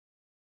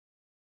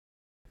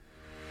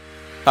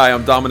Hi,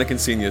 I'm Dominic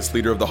Insenius,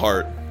 leader of The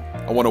Heart.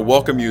 I want to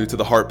welcome you to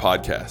The Heart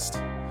Podcast.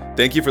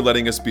 Thank you for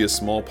letting us be a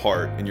small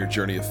part in your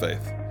journey of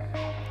faith.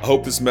 I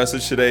hope this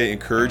message today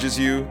encourages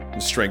you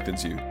and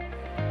strengthens you.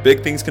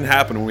 Big things can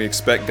happen when we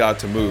expect God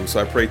to move, so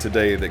I pray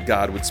today that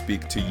God would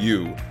speak to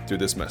you through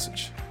this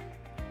message.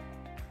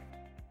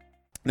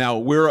 Now,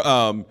 we're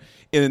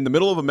in the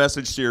middle of a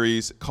message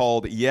series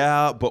called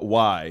Yeah, But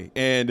Why?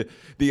 And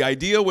the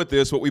idea with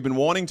this, what we've been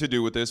wanting to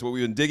do with this, what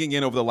we've been digging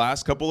in over the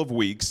last couple of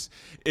weeks,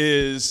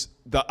 is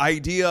the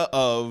idea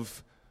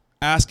of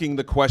asking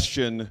the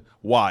question,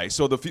 why?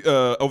 So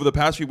over the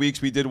past few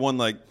weeks, we did one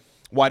like,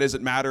 why does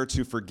it matter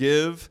to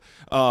forgive?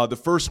 The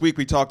first week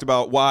we talked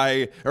about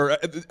why, or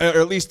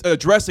at least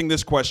addressing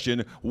this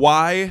question,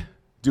 why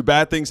do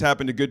bad things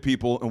happen to good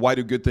people and why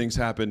do good things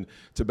happen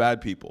to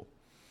bad people?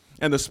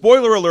 And the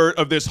spoiler alert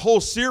of this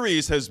whole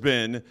series has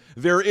been,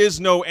 there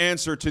is no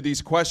answer to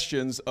these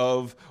questions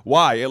of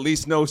why, at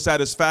least no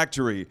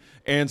satisfactory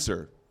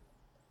answer.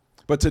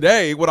 But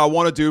today, what I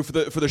want to do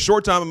for the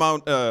short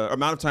amount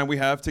of time we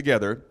have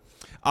together,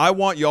 I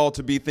want y'all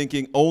to be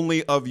thinking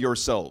only of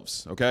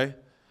yourselves, okay?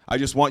 I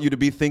just want you to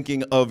be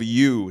thinking of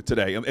you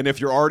today. And if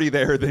you're already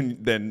there,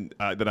 then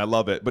I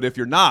love it. But if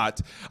you're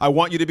not, I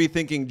want you to be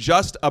thinking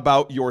just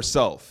about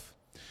yourself.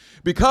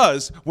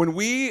 Because when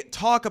we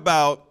talk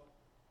about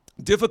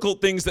difficult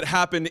things that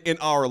happen in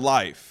our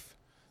life,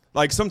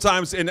 like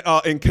sometimes in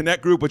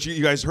Connect Group, which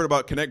you guys heard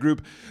about Connect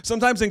Group,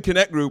 sometimes in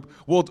Connect Group,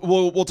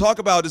 we'll talk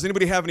about, does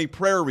anybody have any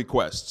prayer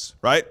requests,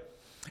 right?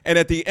 And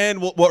at the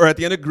end, or at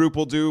the end of group,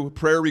 we'll do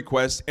prayer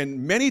requests.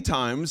 And many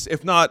times,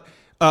 if not,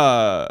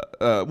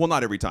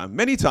 not every time,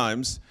 many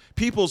times,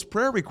 people's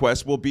prayer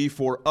requests will be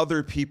for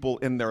other people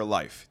in their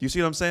life. Do you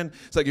see what I'm saying?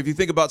 It's like if you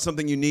think about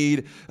something you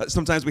need,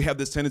 sometimes we have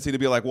this tendency to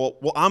be like, well,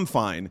 I'm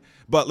fine,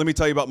 but let me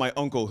tell you about my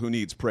uncle who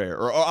needs prayer.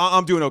 Or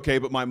I'm doing okay,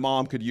 but my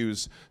mom could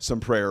use some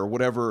prayer, or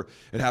whatever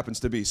it happens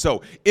to be.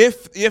 So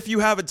if you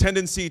have a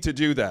tendency to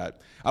do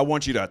that, I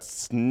want you to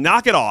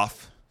knock it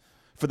off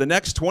for the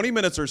next 20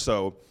 minutes or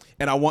so,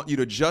 and I want you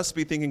to just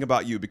be thinking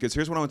about you, because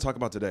here's what I want to talk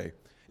about today.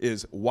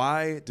 Is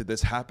why did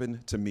this happen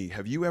to me?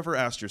 Have you ever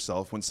asked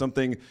yourself when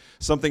something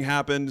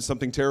happened,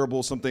 something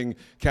terrible, something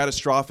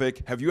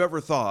catastrophic, have you ever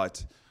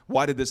thought,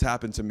 why did this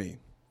happen to me?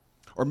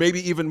 Or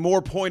maybe even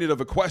more pointed of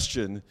a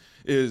question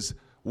is,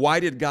 why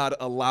did God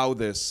allow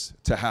this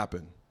to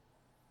happen?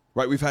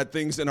 Right? We've had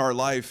things in our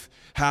life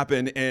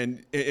happen,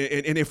 and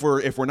if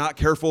we're not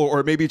careful,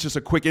 or maybe it's just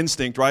a quick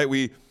instinct, right?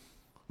 We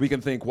can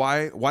think,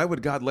 why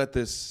would God let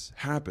this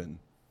happen?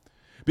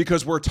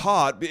 Because we're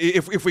taught,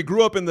 if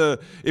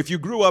you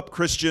grew up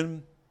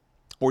Christian,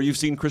 or you've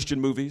seen Christian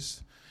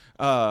movies,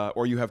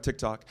 or you have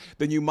TikTok,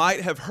 then you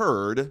might have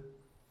heard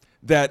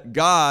that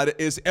God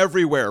is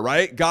everywhere,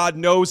 right? God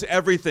knows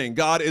everything.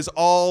 God is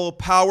all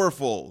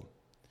powerful.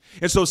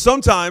 And so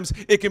sometimes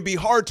it can be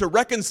hard to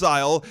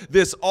reconcile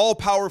this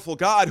all-powerful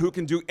God who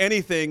can do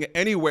anything,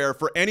 anywhere,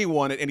 for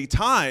anyone at any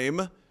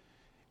time,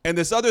 and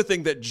this other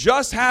thing that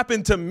just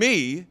happened to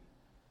me.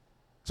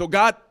 So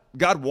God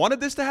wanted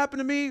this to happen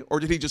to me, or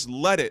did he just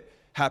let it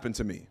happen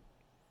to me?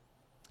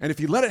 And if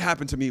he let it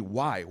happen to me,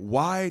 why?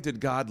 Why did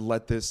God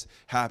let this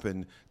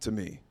happen to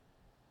me?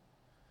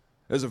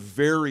 That's a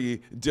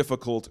very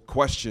difficult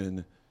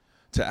question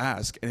to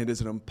ask, and it is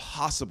an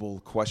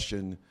impossible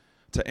question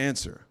to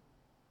answer.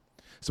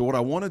 So what I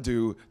want to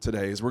do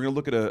today is we're going to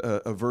look at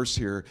a verse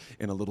here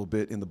in a little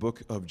bit in the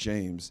book of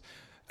James.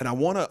 And I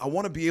want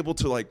to be able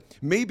to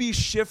maybe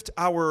shift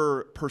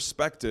our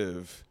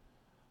perspective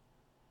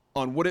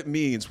on what it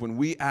means when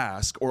we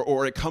ask,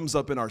 or it comes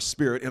up in our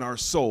spirit, in our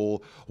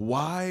soul,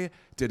 why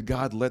did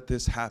God let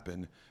this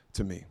happen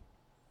to me?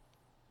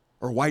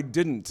 Or why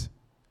didn't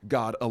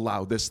God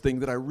allow this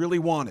thing that I really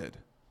wanted?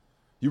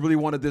 You really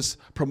wanted this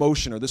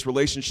promotion, or this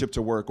relationship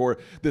to work, or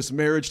this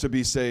marriage to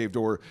be saved,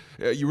 or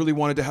you really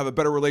wanted to have a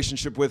better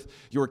relationship with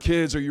your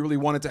kids, or you really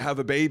wanted to have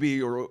a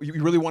baby, or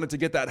you really wanted to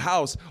get that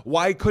house.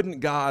 Why couldn't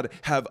God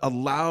have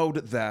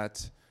allowed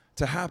that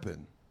to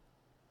happen?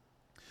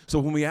 So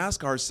when we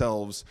ask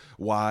ourselves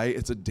why,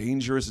 it's a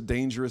dangerous,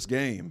 dangerous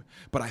game.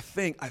 But I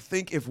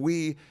think if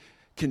we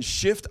can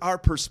shift our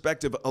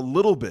perspective a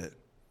little bit,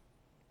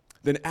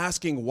 then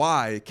asking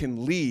why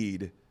can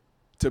lead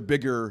to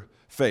bigger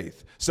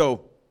faith.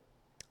 So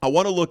I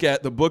want to look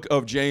at the book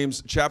of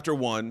James, chapter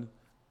 1.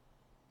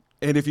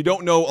 And if you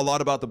don't know a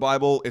lot about the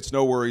Bible, it's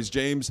no worries.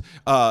 James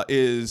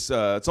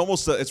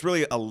it's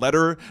really a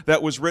letter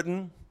that was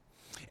written.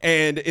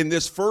 And in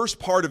this first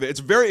part of it,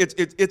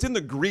 it's in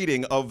the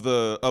greeting of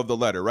the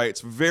letter, right?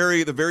 It's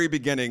the very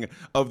beginning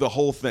of the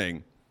whole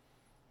thing.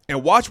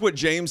 And watch what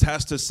James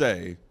has to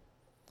say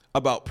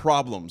about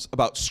problems,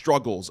 about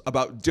struggles,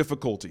 about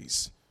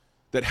difficulties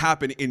that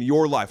happen in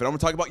your life. And I'm going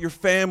to talk about your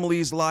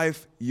family's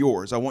life,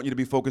 yours. I want you to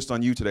be focused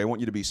on you today. I want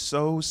you to be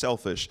so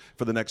selfish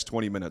for the next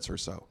 20 minutes or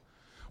so.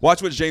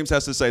 Watch what James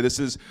has to say. This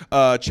is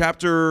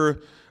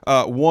chapter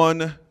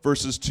 1,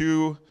 verses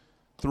 2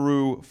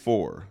 through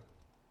 4.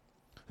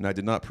 And I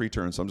did not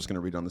pre-turn, so I'm just going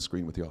to read on the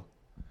screen with y'all.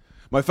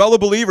 My fellow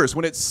believers,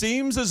 when it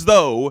seems as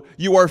though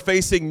you are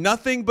facing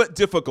nothing but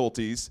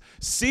difficulties,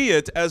 see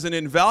it as an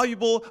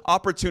invaluable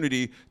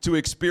opportunity to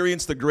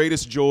experience the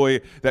greatest joy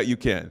that you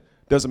can.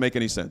 Doesn't make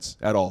any sense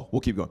at all.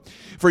 We'll keep going.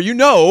 For you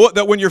know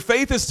that when your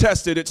faith is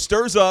tested, it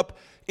stirs up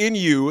in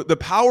you the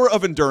power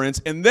of endurance,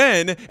 and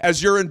then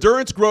as your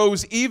endurance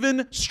grows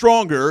even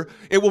stronger,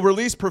 it will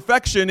release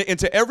perfection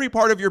into every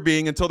part of your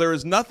being until there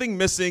is nothing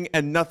missing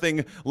and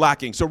nothing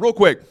lacking. So real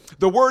quick,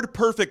 the word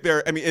perfect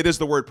there, I mean, it is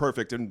the word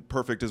perfect, and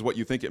perfect is what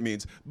you think it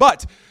means.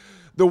 But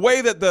the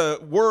way that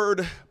the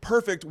word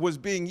perfect was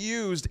being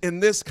used in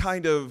this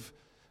kind of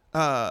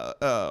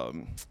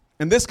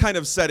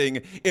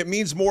setting, it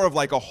means more of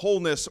like a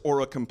wholeness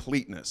or a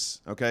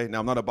completeness, okay? Now,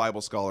 I'm not a Bible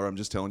scholar. I'm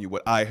just telling you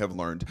what I have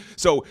learned.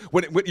 So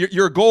when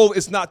your goal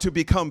is not to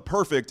become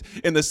perfect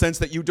in the sense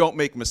that you don't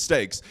make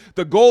mistakes.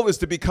 The goal is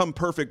to become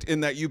perfect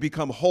in that you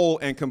become whole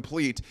and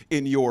complete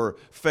in your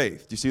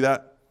faith. Do you see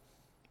that?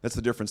 That's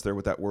the difference there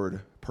with that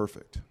word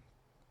perfect.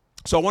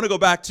 So I want to go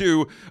back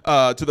to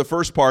the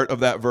first part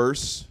of that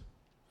verse,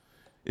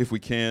 if we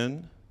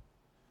can.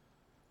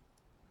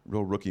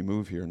 Real rookie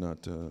move here,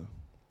 not...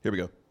 Here we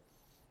go.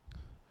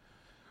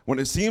 When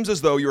it seems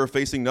as though you are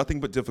facing nothing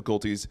but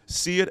difficulties,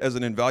 see it as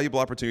an invaluable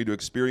opportunity to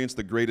experience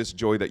the greatest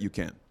joy that you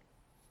can.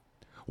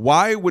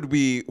 Why would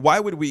we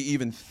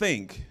even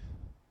think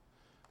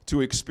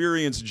to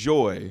experience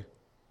joy,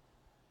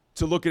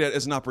 to look at it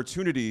as an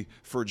opportunity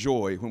for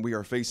joy when we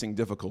are facing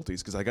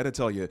difficulties? Because I got to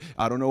tell you,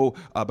 I don't know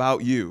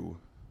about you,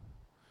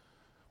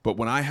 but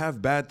when I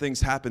have bad things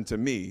happen to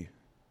me,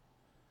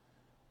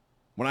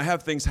 when I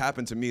have things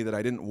happen to me that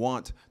I didn't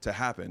want to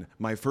happen,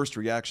 my first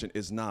reaction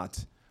is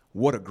not,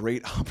 what a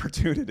great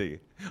opportunity.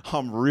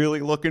 I'm really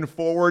looking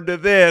forward to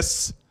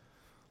this.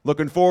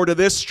 Looking forward to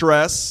this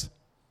stress.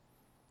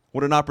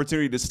 What an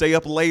opportunity to stay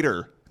up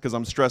later because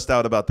I'm stressed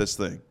out about this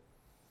thing.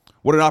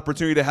 What an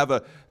opportunity to have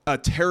a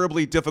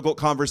terribly difficult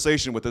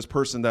conversation with this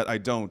person that I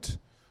don't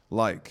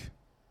like.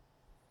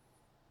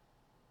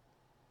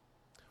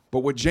 But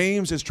what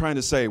James is trying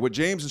to say, what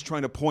James is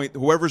trying to point,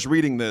 whoever's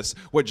reading this,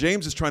 what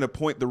James is trying to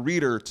point the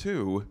reader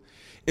to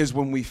is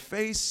when we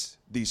face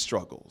these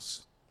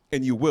struggles,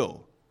 and you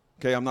will,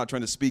 okay? I'm not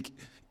trying to speak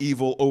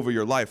evil over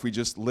your life. We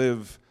just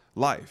live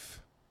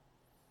life.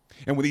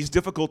 And when these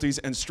difficulties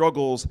and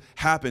struggles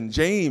happen,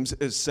 James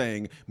is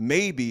saying,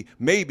 maybe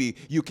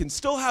you can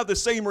still have the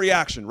same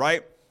reaction,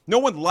 right? No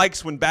one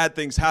likes when bad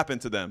things happen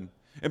to them.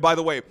 And by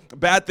the way,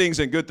 bad things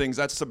and good things,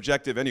 that's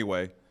subjective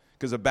anyway,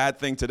 because a bad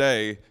thing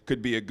today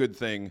could be a good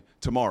thing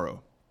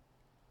tomorrow.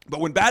 But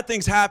when bad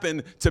things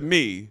happen to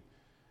me,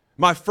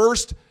 my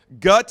first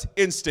gut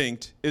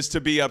instinct is to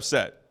be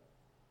upset.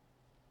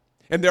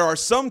 And there are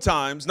some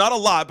times, not a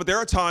lot, but there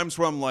are times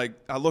where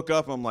I look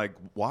up and I'm like,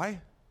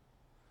 why?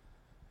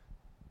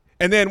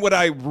 And then what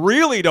I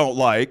really don't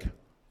like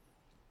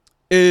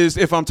is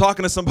if I'm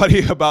talking to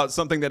somebody about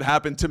something that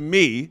happened to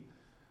me.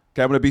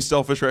 Okay, I'm going to be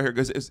selfish right here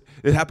because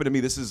it happened to me.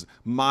 This is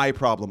my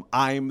problem.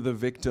 I'm the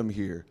victim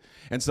here.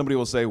 And somebody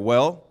will say,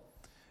 well,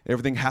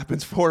 everything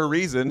happens for a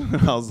reason.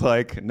 I was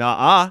like,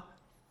 nah.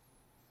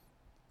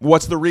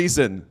 What's the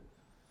reason?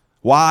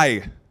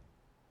 Why?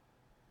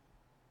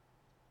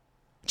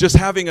 Just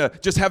having a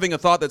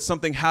thought that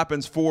something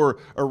happens for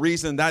a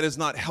reason, that is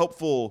not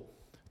helpful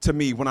to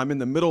me when I'm in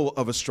the middle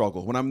of a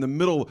struggle, when I'm in the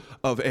middle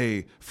of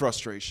a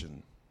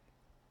frustration,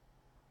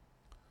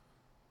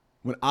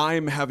 when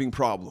I'm having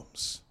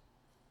problems,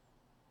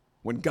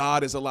 when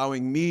God is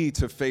allowing me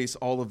to face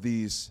all of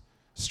these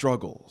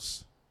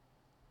struggles.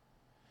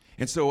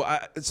 And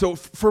so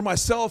for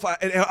myself,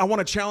 I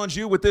want to challenge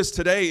you with this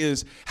today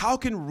is how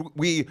can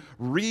we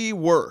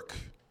rework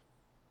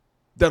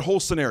that whole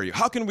scenario?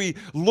 How can we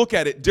look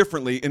at it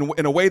differently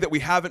in a way that we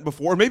haven't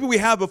before? Maybe we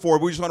have before,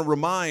 but we just want to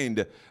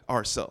remind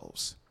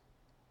ourselves.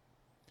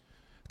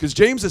 Because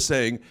James is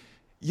saying,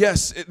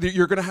 yes,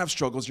 you're going to have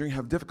struggles, you're going to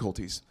have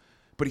difficulties,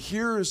 but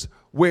here's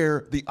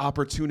where the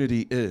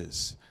opportunity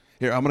is.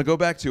 Here, I'm going to go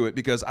back to it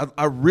because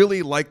I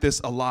really like this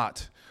a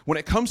lot. When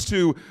it comes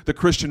to the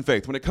Christian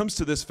faith, when it comes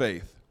to this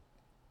faith,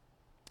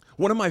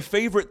 one of my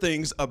favorite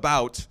things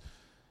about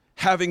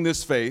having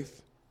this faith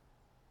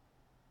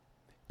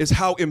is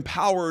how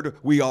empowered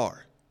we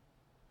are.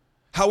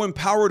 How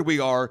empowered we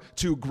are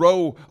to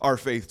grow our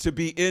faith, to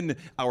be in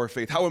our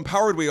faith. How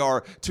empowered we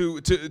are to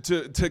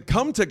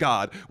come to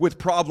God with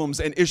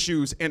problems and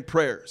issues and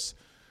prayers.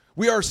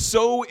 We are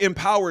so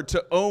empowered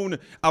to own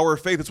our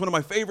faith. It's one of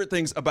my favorite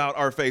things about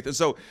our faith. And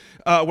so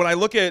when I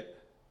look at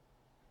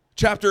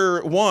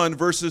chapter 1,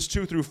 verses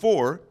 2 through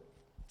 4,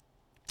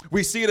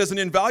 we see it as an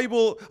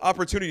invaluable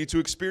opportunity to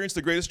experience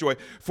the greatest joy.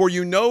 For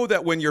you know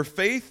that when your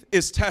faith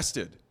is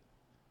tested,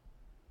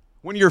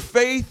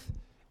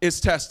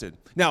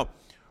 Now,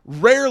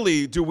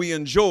 rarely do we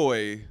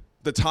enjoy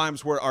the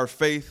times where our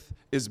faith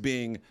is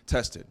being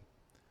tested.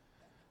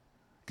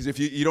 Because if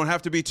you don't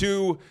have to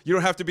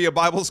be a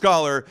Bible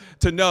scholar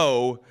to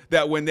know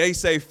that when they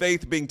say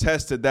faith being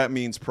tested, that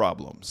means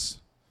problems.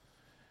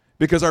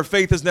 Because our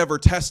faith is never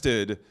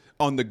tested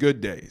on the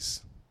good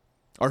days.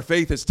 Our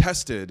faith is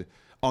tested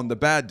on the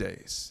bad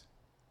days.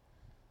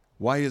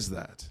 Why is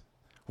that?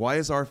 Why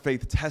is our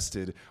faith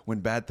tested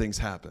when bad things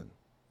happen?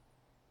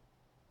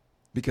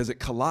 Because it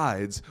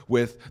collides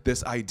with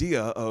this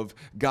idea of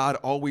God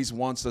always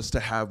wants us to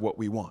have what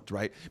we want,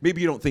 right?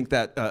 Maybe you don't think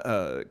that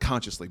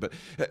consciously, but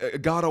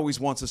God always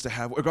wants us to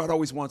have, or God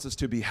always wants us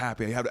to be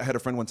happy. I had a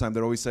friend one time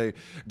that always say,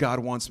 God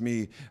wants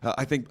me,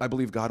 I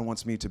believe God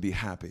wants me to be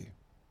happy.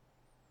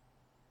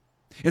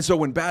 And so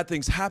when bad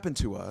things happen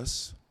to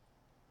us,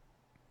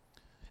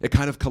 it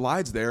kind of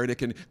collides there, and it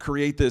can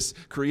create this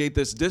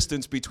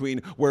distance between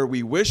where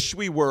we wish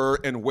we were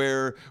and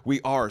where we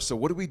are. So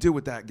what do we do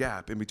with that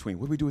gap in between?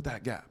 What do we do with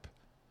that gap?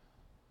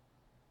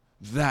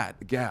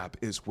 That gap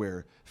is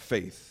where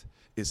faith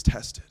is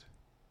tested.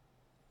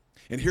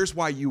 And here's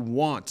why you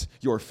want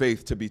your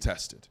faith to be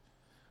tested.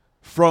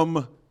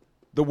 From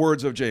the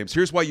words of James,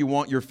 here's why you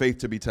want your faith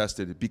to be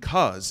tested.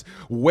 Because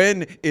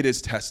when it is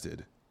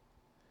tested,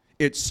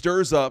 it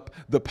stirs up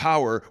the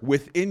power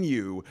within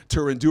you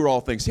to endure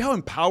all things. See how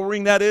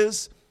empowering that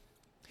is?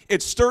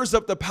 It stirs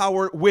up the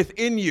power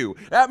within you.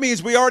 That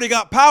means we already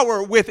got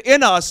power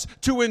within us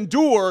to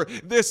endure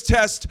this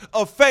test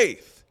of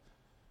faith.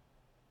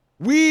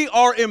 We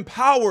are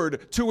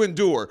empowered to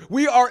endure.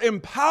 We are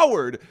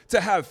empowered to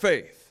have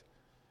faith.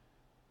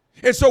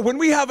 And so when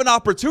we have an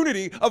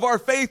opportunity of our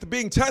faith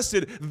being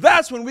tested,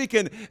 that's when we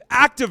can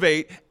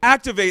activate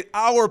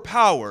our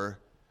power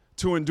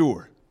to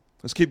endure.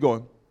 Let's keep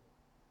going.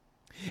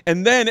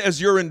 And then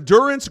as your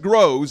endurance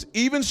grows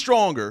even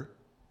stronger,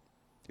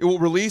 it will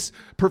release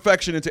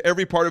perfection into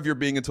every part of your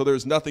being until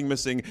there's nothing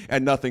missing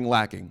and nothing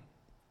lacking.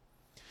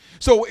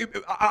 So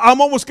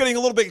I'm almost getting a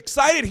little bit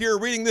excited here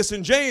reading this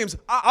in James.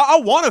 I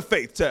want a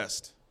faith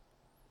test.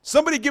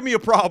 Somebody give me a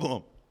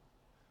problem.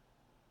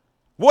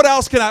 What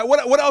else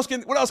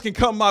can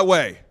come my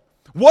way?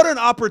 What an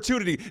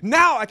opportunity.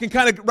 Now I can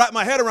kind of wrap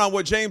my head around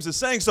what James is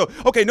saying. So,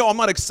 okay, no, I'm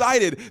not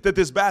excited that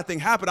this bad thing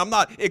happened. I'm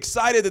not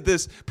excited that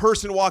this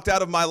person walked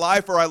out of my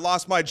life, or I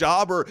lost my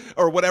job, or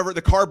whatever,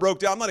 the car broke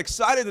down. I'm not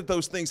excited that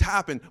those things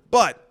happen.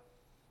 But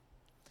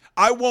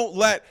I won't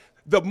let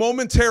the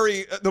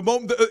momentary,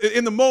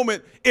 in the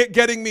moment, it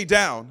getting me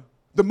down,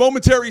 the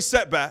momentary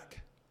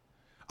setback,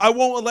 I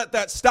won't let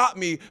that stop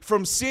me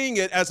from seeing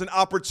it as an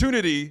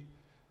opportunity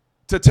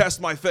to test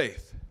my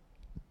faith.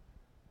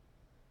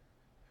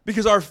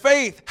 Because our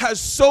faith has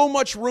so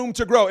much room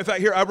to grow. In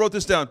fact, here, I wrote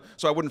this down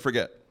so I wouldn't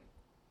forget.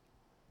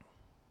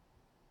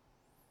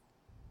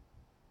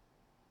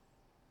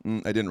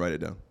 I didn't write it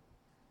down.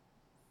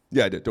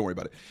 Yeah, I did. Don't worry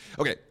about it.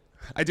 Okay,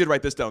 I did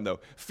write this down, though.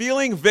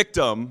 Feeling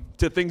victim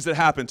to things that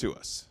happen to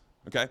us,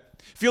 okay?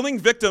 Feeling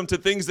victim to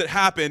things that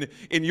happen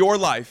in your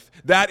life,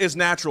 that is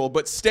natural.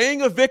 But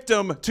staying a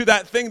victim to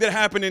that thing that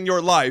happened in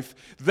your life,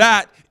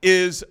 that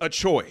is a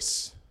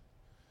choice.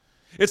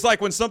 It's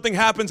like when something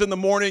happens in the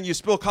morning, you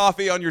spill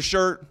coffee on your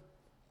shirt,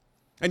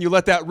 and you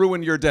let that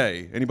ruin your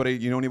day.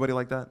 You know anybody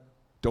like that?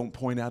 Don't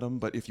point at them,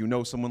 but if you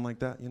know someone like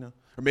that, you know.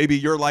 Or maybe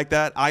you're like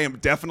that. I am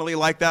definitely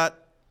like that.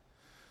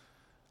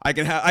 I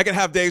can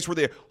have days where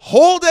the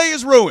whole day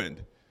is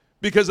ruined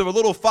because of a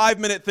little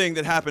 5-minute thing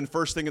that happened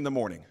first thing in the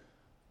morning.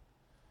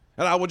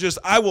 And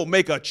I will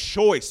make a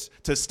choice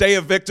to stay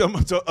a victim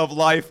of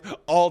life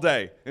all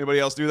day. Anybody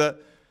else do that?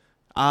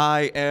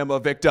 I am a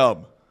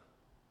victim.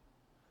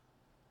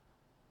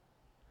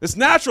 It's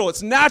natural.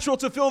 It's natural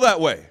to feel that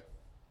way.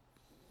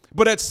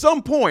 But at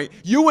some point,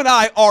 you and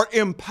I are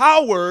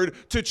empowered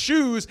to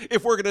choose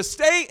if we're going to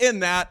stay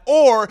in that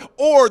or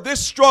this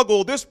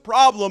struggle, this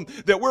problem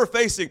that we're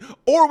facing,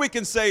 or we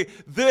can say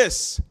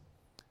this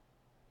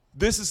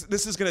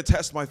is going to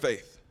test my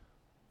faith.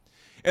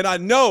 And I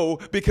know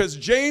because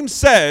James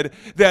said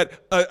that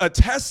a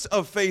test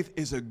of faith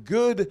is a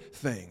good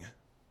thing,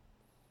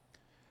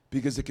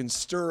 because it can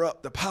stir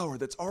up the power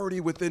that's already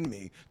within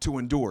me to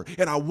endure.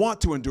 And I want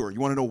to endure. You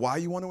want to know why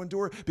you want to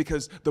endure?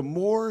 Because the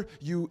more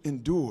you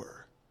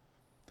endure,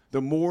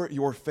 the more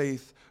your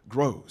faith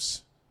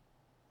grows.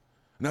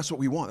 And that's what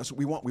we want. That's what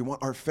we want. We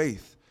want our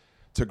faith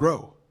to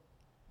grow.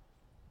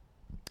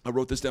 I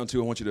wrote this down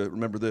too. I want you to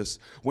remember this.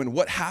 When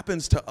what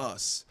happens to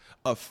us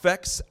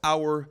affects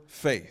our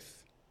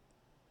faith,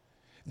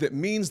 that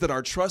means that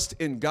our trust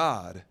in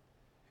God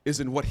is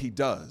in what he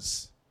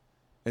does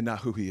and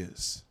not who he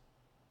is.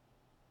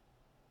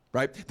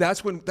 Right?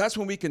 That's when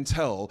we can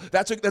tell.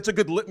 That's a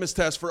good litmus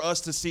test for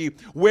us to see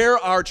where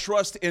our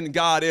trust in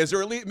God is,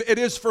 or at least it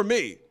is for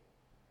me.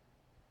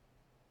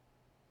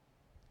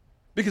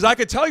 Because I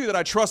could tell you that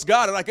I trust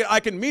God, and I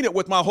can mean it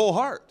with my whole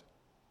heart.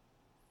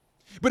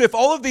 But if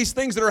all of these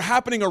things that are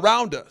happening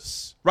around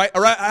us, right,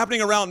 are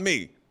happening around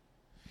me,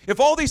 if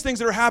all these things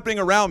that are happening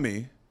around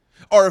me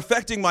are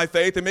affecting my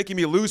faith and making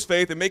me lose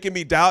faith and making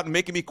me doubt and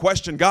making me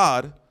question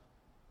God,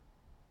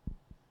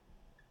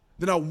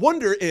 then I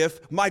wonder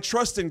if my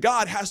trust in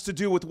God has to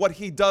do with what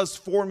he does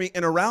for me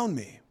and around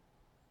me,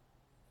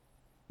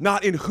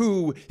 not in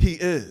who he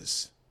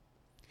is.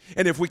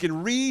 And if we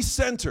can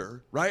recenter,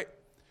 right?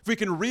 If we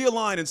can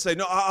realign and say,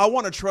 no, I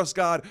want to trust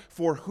God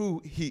for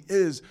who he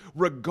is,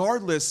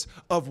 regardless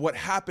of what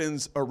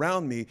happens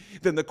around me,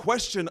 then the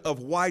question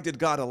of why did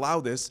God allow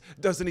this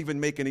doesn't even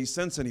make any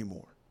sense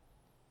anymore.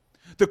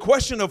 The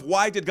question of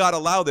why did God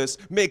allow this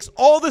makes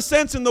all the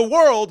sense in the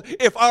world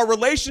if our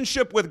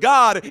relationship with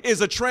God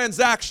is a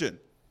transaction.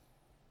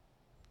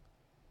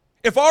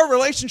 If our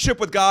relationship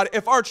with God,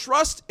 if our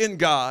trust in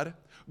God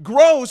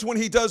grows when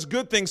he does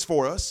good things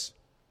for us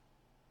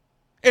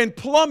and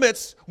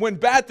plummets when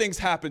bad things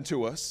happen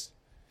to us,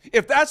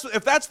 if that's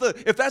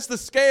the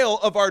scale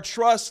of our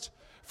trust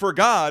for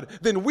God,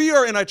 then we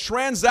are in a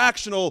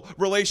transactional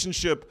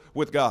relationship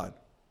with God.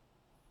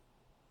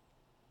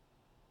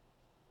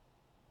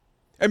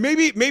 And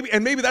maybe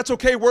that's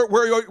okay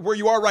where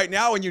you are right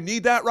now and you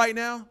need that right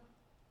now.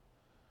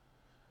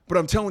 But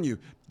I'm telling you,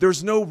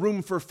 there's no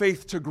room for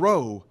faith to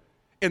grow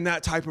in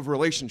that type of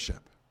relationship.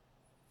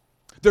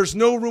 There's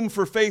no room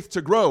for faith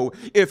to grow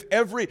if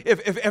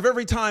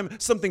every time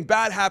something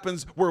bad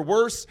happens, we're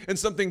worse, and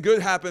something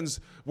good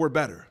happens, we're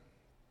better.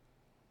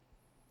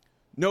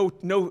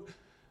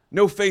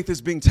 No faith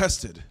is being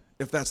tested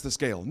if that's the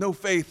scale. No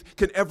faith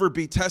can ever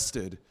be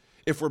tested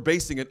if we're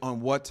basing it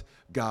on what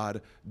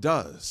God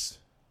does.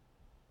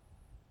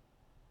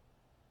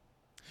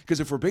 Because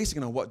if we're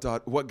basing it on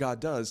what God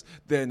does,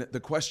 then the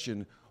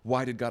question,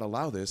 why did God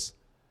allow this,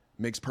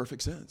 makes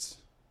perfect sense.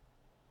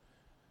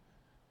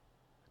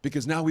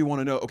 Because now we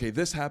want to know, okay,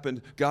 this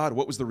happened. God,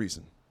 what was the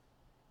reason?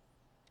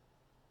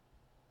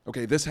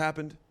 Okay, this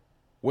happened.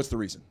 What's the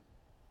reason?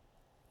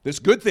 This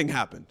good thing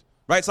happened,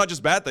 right? It's not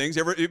just bad things.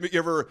 You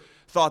ever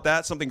thought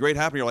that? Something great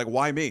happened, you're like,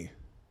 why me?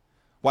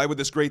 Why would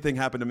this great thing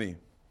happen to me?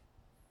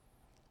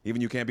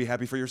 Even you can't be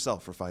happy for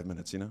yourself for 5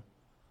 minutes, you know?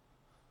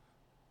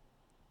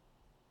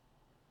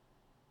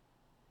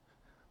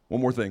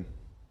 One more thing.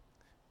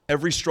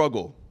 Every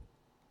struggle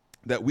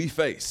that we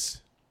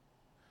face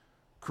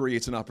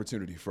creates an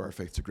opportunity for our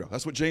faith to grow.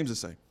 That's what James is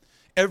saying.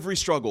 Every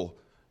struggle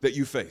that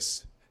you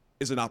face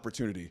is an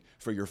opportunity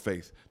for your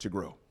faith to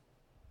grow.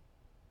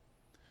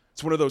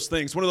 It's one of those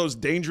things, one of those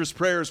dangerous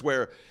prayers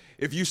where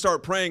if you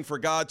start praying for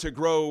God to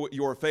grow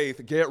your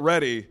faith, get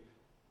ready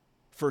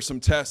for some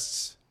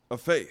tests of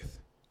faith.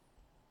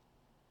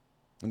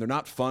 And they're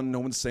not fun. No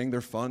one's saying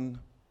they're fun.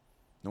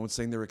 No one's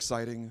saying they're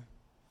exciting.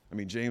 I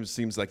mean, James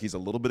seems like he's a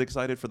little bit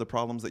excited for the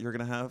problems that you're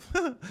going to have.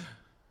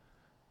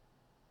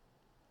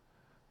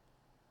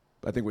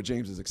 But I think what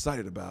James is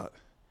excited about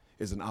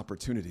is an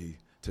opportunity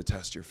to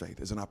test your faith,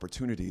 is an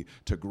opportunity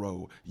to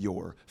grow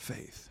your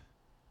faith.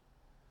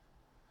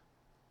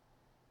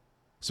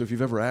 So if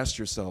you've ever asked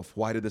yourself,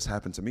 why did this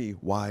happen to me?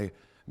 Why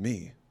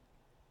me?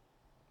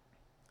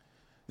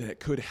 Then it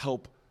could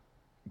help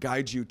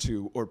guide you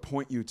to or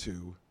point you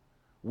to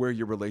where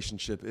your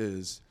relationship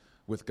is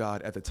with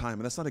God at the time.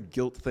 And that's not a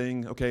guilt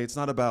thing, okay? It's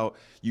not about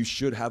you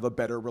should have a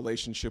better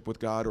relationship with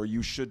God or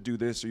you should do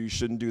this or you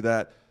shouldn't do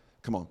that.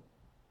 Come on.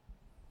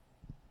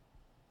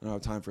 I don't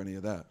have time for any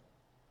of that.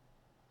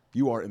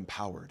 You are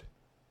empowered.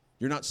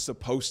 You're not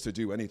supposed to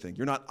do anything.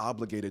 You're not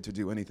obligated to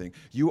do anything.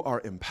 You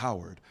are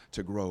empowered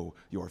to grow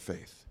your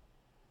faith.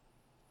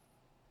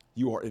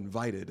 You are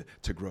invited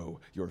to grow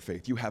your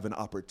faith. You have an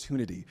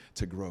opportunity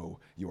to grow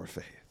your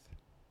faith.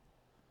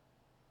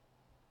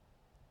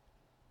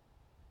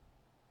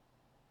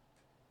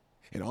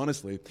 And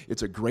honestly,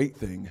 it's a great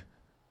thing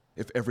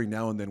if every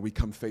now and then we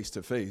come face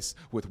to face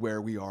with where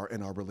we are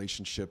in our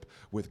relationship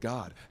with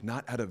God,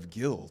 not out of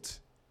guilt,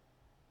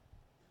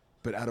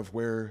 but out of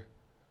where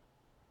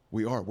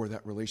we are, where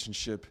that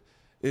relationship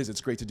is.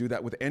 It's great to do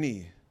that with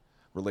any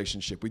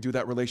relationship. We do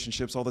that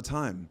relationships all the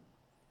time.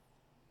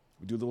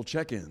 We do little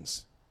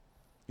check-ins.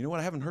 You know what?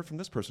 I haven't heard from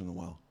this person in a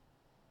while.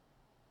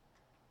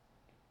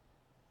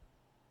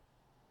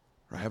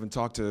 Or I haven't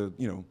talked to,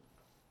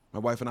 my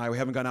wife and I, we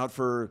haven't gone out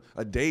for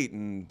a date,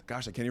 and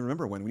gosh, I can't even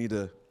remember when. We need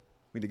to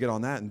get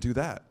on that and do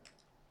that.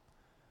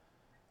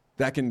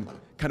 That can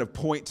kind of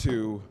point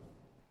to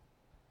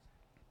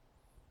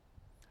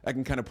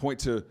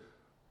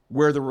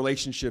where the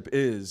relationship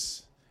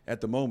is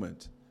at the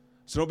moment.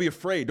 So don't be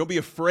afraid. Don't be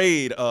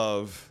afraid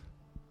of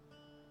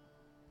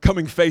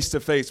coming face to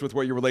face with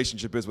where your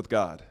relationship is with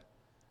God.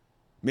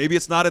 Maybe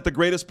it's not at the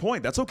greatest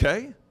point. That's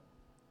okay.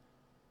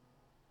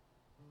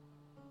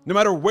 No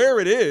matter where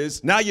it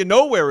is, now you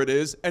know where it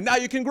is, and now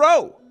you can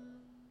grow.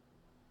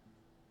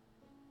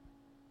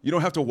 You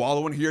don't have to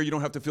wallow in here. You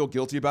don't have to feel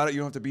guilty about it.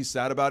 You don't have to be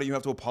sad about it. You don't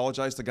have to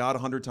apologize to God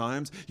 100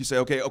 times. You say,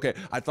 okay,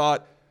 I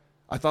thought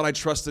I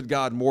trusted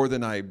God more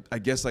than I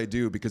guess I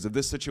do because of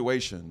this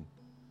situation.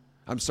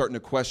 I'm starting to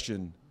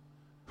question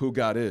who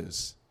God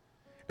is.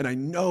 And I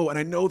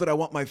know that I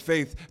want my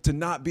faith to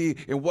not be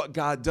in what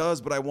God does,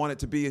 but I want it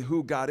to be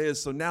who God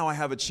is. So now I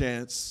have a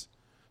chance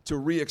to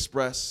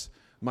re-express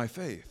my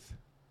faith.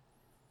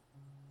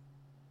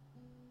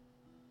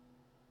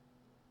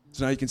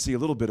 So now you can see a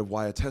little bit of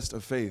why a test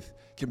of faith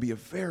can be a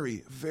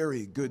very,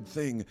 very good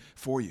thing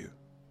for you.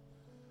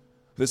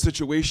 The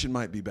situation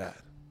might be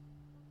bad,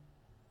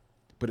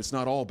 but it's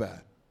not all bad.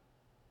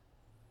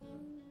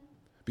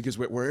 Because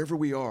wherever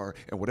we are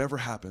and whatever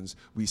happens,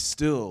 we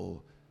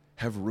still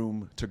have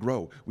room to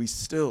grow. We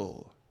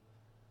still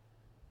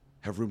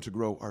have room to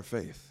grow our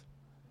faith.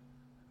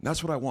 And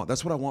that's what I want.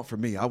 That's what I want for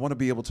me. I want to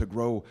be able to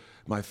grow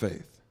my faith.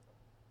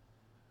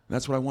 And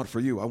that's what I want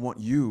for you. I want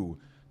you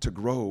to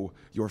grow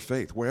your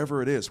faith,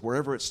 wherever it is,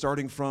 wherever it's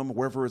starting from,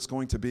 wherever it's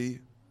going to be.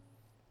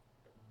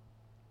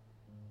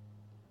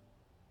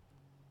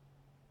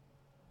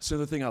 So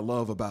the thing I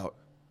love about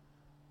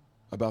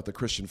the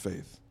Christian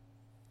faith,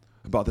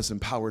 about this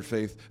empowered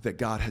faith that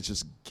God has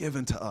just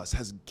given to us,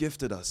 has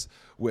gifted us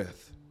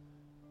with.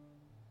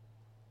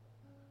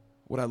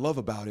 What I love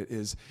about it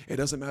is it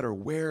doesn't matter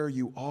where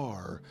you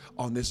are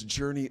on this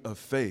journey of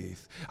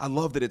faith. I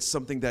love that it's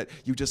something that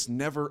you just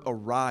never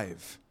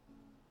arrive.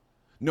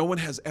 No one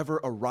has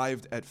ever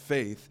arrived at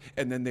faith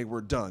and then they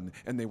were done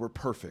and they were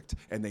perfect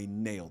and they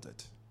nailed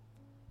it.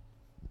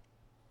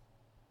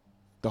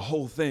 The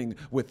whole thing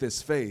with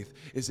this faith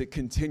is it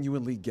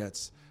continually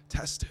gets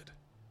tested.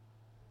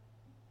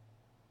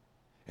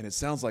 And it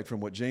sounds like from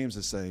what James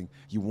is saying,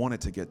 you want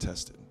it to get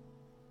tested.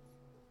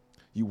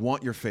 You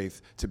want your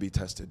faith to be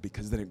tested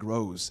because then it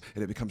grows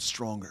and it becomes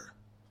stronger.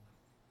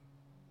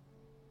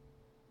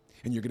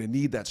 And you're going to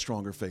need that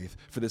stronger faith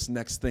for this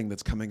next thing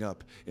that's coming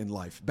up in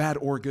life, bad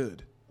or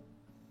good.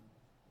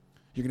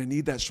 You're going to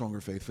need that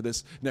stronger faith for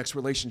this next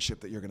relationship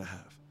that you're going to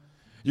have.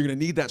 You're going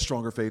to need that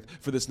stronger faith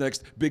for this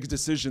next big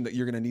decision that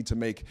you're going to need to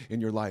make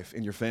in your life,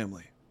 in your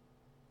family.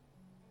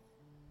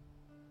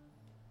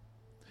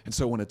 And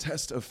so when a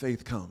test of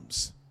faith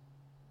comes,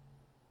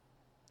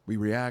 we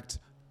react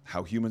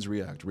how humans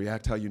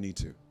react how you need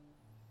to.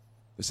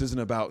 This isn't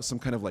about some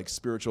kind of like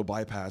spiritual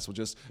bypass. We'll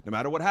just, no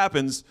matter what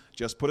happens,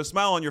 just put a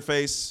smile on your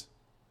face.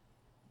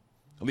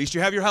 At least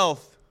you have your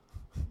health.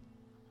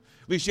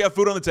 At least you have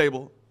food on the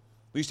table.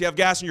 At least you have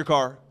gas in your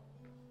car.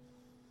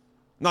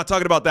 I'm not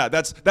talking about that.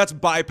 That's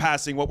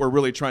bypassing what we're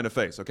really trying to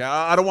face, okay?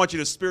 I don't want you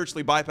to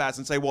spiritually bypass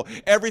and say, well,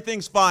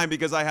 everything's fine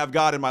because I have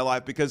God in my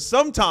life, because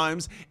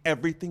sometimes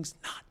everything's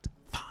not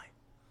fine.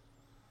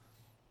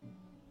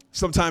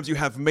 Sometimes you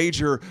have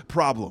major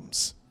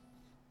problems.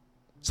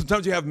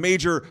 Sometimes you have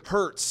major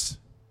hurts.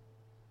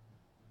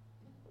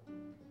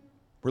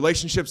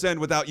 Relationships end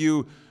without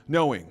you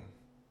knowing.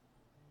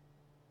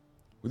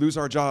 We lose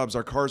our jobs,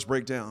 our cars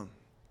break down,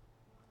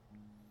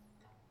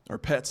 our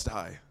pets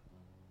die.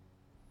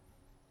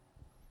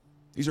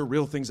 These are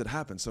real things that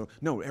happen. So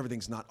no,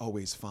 everything's not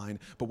always fine.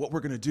 But what we're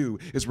going to do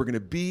is we're going to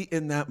be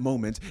in that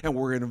moment and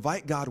we're going to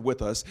invite God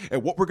with us.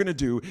 And what we're going to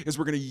do is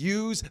we're going to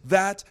use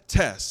that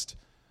test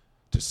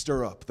to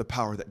stir up the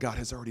power that God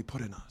has already put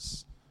in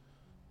us.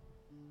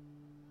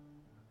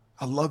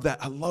 I love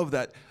that. I love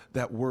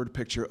that word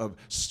picture of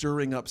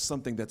stirring up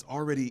something that's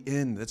already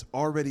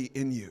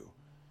in you.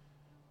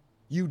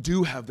 You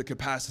do have the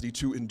capacity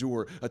to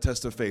endure a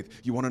test of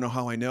faith. You want to know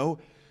how I know?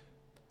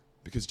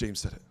 Because James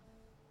said it.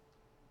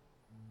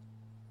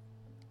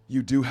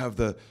 You do have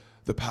the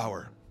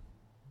power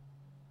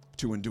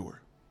to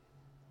endure.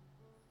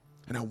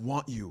 And I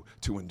want you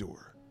to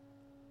endure.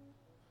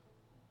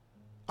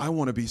 I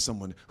want to be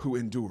someone who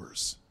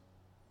endures.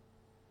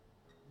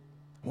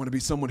 I want to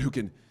be someone who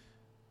can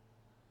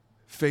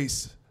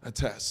face a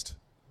test,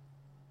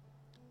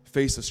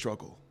 face a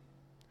struggle,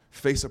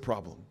 face a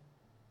problem.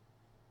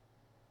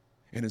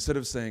 And instead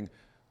of saying,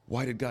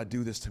 why did God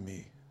do this to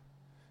me?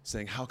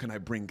 Saying, how can I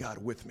bring God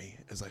with me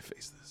as I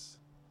face this?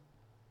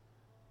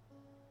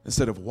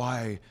 Instead of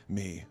why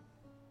me,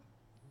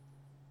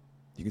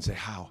 you can say,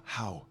 how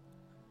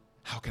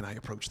can I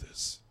approach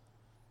this?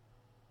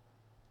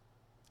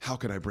 How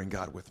can I bring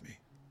God with me?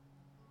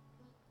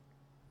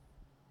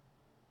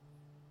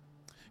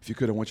 If you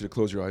could, I want you to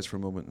close your eyes for a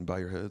moment and bow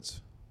your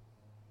heads.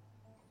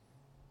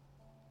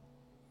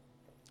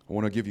 I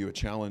want to give you a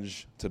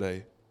challenge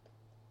today.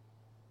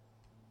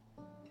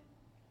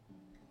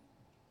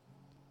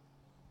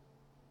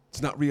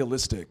 It's not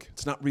realistic.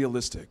 It's not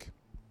realistic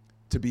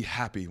to be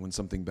happy when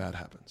something bad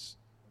happens.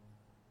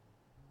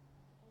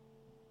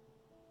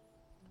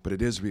 But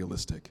it is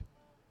realistic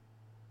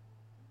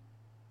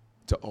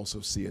to also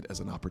see it as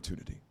an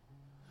opportunity.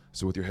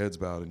 So with your heads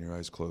bowed and your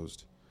eyes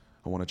closed,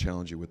 I want to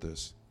challenge you with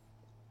this.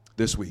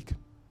 This week,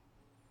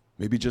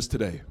 maybe just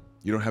today.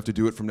 You don't have to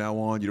do it from now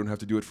on. You don't have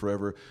to do it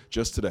forever.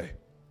 Just today.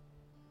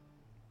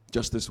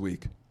 Just this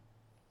week.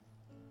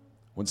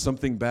 When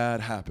something bad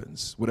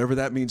happens, whatever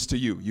that means to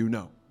you, you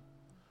know.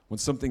 When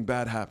something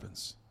bad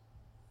happens,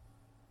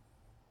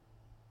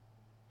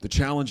 the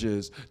challenge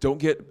is, don't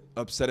get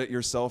upset at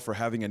yourself for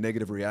having a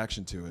negative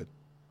reaction to it.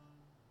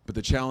 But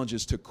the challenge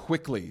is to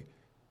quickly,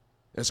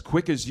 as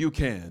quick as you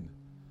can,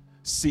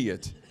 see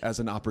it as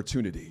an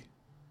opportunity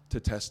to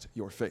test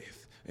your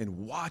faith.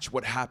 And watch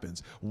what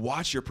happens.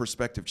 Watch your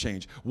perspective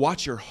change.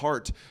 Watch your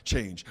heart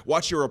change.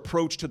 Watch your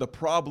approach to the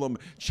problem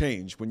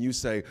change when you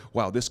say,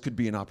 wow, this could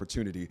be an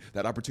opportunity.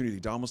 That opportunity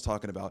Don was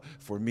talking about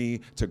for me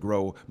to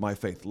grow my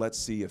faith. Let's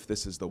see if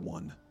this is the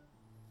one.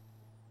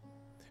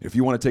 If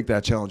you want to take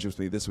that challenge with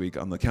me this week,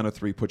 on the count of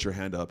 3, put your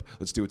hand up.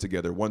 Let's do it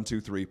together. 1, 2,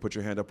 3. Put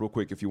your hand up real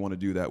quick if you want to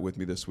do that with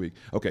me this week.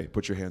 Okay,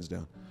 put your hands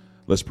down.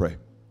 Let's pray.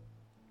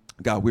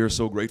 God, we are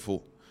so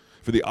grateful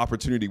for the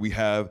opportunity we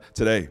have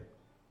today.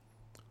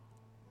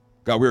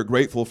 God, we are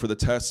grateful for the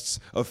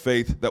tests of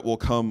faith that will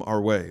come our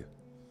way,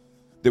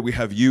 that we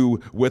have you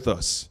with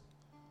us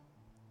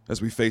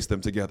as we face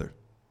them together.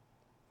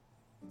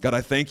 God,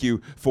 I thank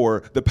you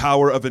for the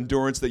power of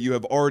endurance that you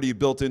have already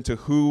built into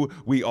who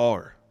we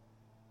are.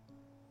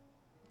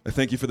 I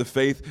thank you for the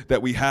faith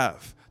that we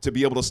have to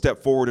be able to step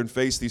forward and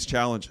face these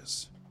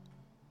challenges.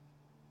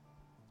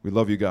 We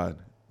love you, God.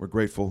 We're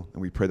grateful,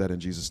 and we pray that in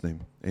Jesus'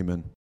 name.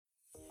 Amen.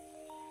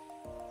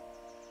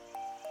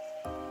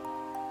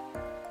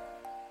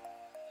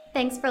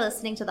 Thanks for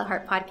listening to the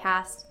Heart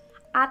Podcast.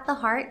 At the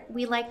Heart,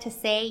 we like to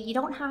say you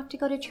don't have to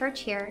go to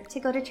church here to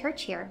go to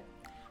church here.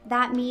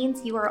 That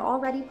means you are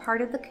already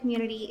part of the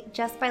community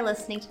just by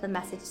listening to the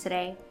message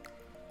today.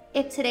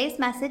 If today's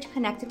message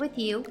connected with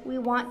you, we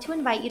want to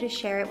invite you to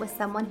share it with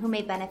someone who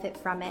may benefit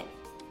from it.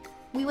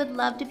 We would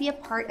love to be a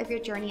part of your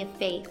journey of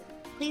faith.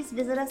 Please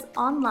visit us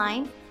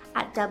online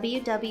at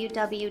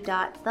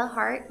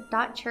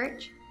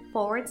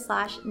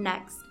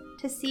www.theheart.church/next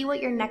to see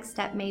what your next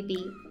step may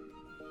be.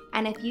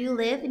 And if you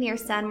live near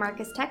San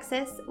Marcos,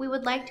 Texas, we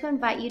would like to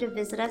invite you to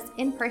visit us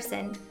in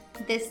person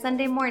this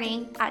Sunday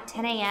morning at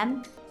 10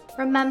 a.m.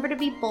 Remember to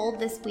be bold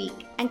this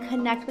week and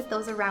connect with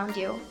those around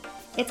you.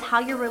 It's how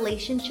your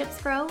relationships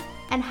grow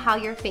and how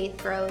your faith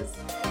grows.